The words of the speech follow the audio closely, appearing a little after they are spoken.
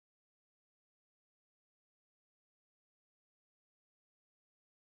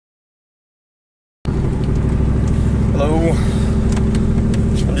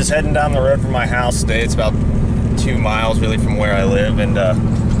heading down the road from my house today. It's about 2 miles really from where I live, and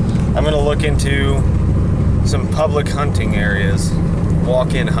I'm gonna look into some public hunting areas,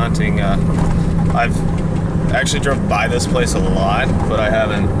 walk-in hunting. I've actually drove by this place a lot, but I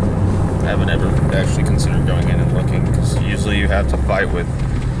haven't ever actually considered going in and looking, because usually you have to fight with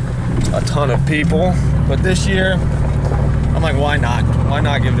a ton of people. But this year, I'm like, why not? Why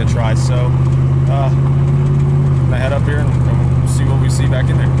not give it a try? So, I'm gonna head up here and we'll see what we see back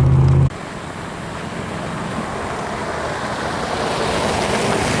in there.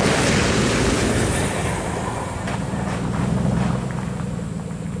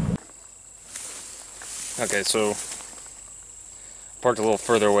 Okay, so parked a little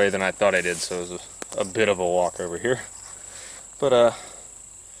further away than I thought I did, so it was a bit of a walk over here. But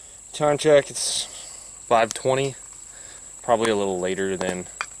time check, it's 5:20, probably a little later than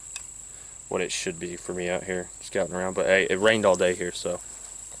what it should be for me out here scouting around. But hey, it rained all day here, so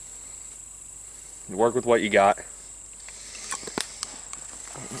you work with what you got.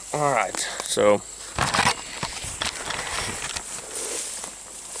 All right, so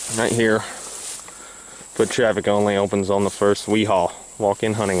right here, foot traffic only, opens on the first WIHA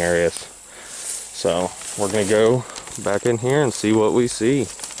walk-in hunting areas. So we're gonna go back in here and see what we see.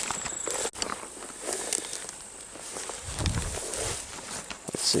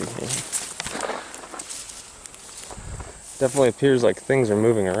 Let's see here. Definitely appears like things are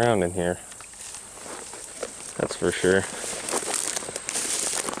moving around in here. That's for sure.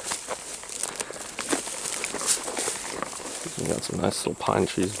 We got some nice little pine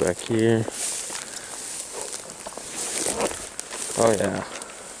trees back here. Oh yeah.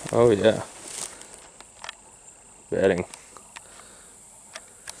 Oh yeah. Bedding.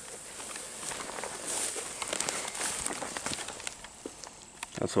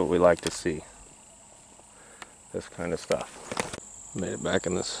 That's what we like to see. This kind of stuff. Made it back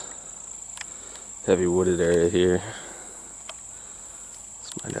in this heavy wooded area here.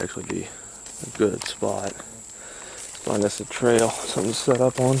 This might actually be a good spot. Let's find us a trail, something to set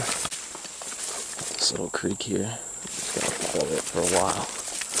up on. This little creek here. Just gotta follow it for a while.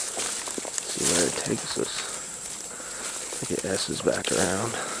 See where it takes us. I think it S's back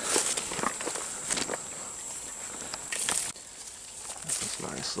around. This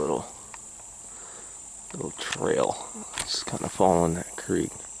nice little trail. Just kind of following that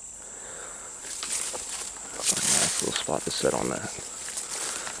creek. A nice little spot to sit on that.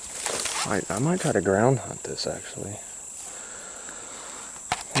 I might try to ground hunt this actually.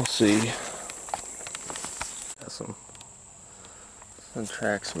 We'll see. Got some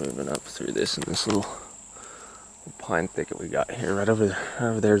tracks moving up through this in this little pine thicket we got here. Right over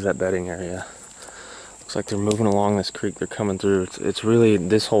there's that bedding area. Looks like they're moving along this creek. They're coming through. It's really,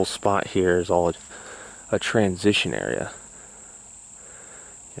 this whole spot here is all a transition area.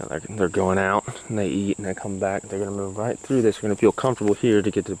 You know, they're going out and they eat and they come back. They're gonna move right through this. They're gonna feel comfortable here to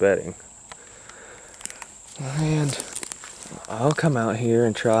get to bedding. And I'll come out here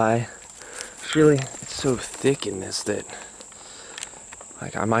and try. It's so thick in this that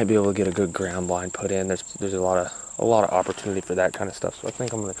like I might be able to get a good ground blind put in. There's a lot of opportunity for that kind of stuff. So I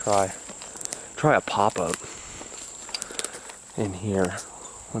think I'm gonna try a pop-up in here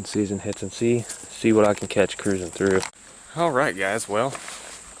when season hits and see what I can catch cruising through. All right, guys. Well,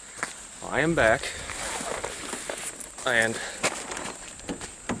 I am back, and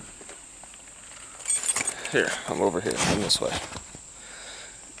here I'm over here. I'm this way.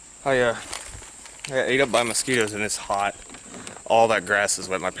 I got ate up by mosquitoes and it's hot. All that grass is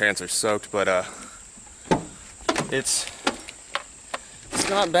wet. My pants are soaked, but it's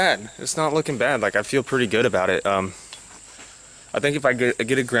not bad. It's not looking bad. Like, I feel pretty good about it. I think if I get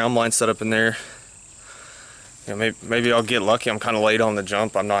a ground blind set up in there, you know, maybe I'll get lucky. I'm kind of late on the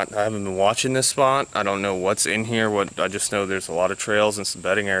jump. I haven't been watching this spot. I don't know what's in here. I just know there's a lot of trails and some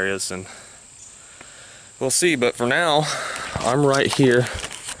bedding areas, and we'll see. But for now, I'm right here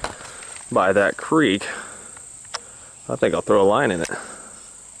by that creek. I think I'll throw a line in it.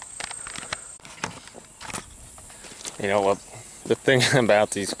 You know what? The thing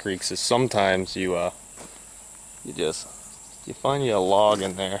about these creeks is sometimes you find you a log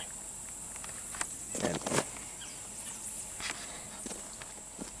in there, and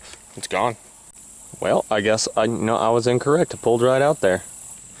it's gone. Well, I guess I was incorrect. It pulled right out there.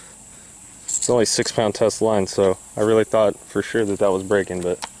 It's only 6-pound test line, so I really thought for sure that was breaking,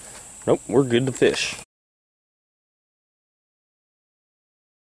 but nope, we're good to fish.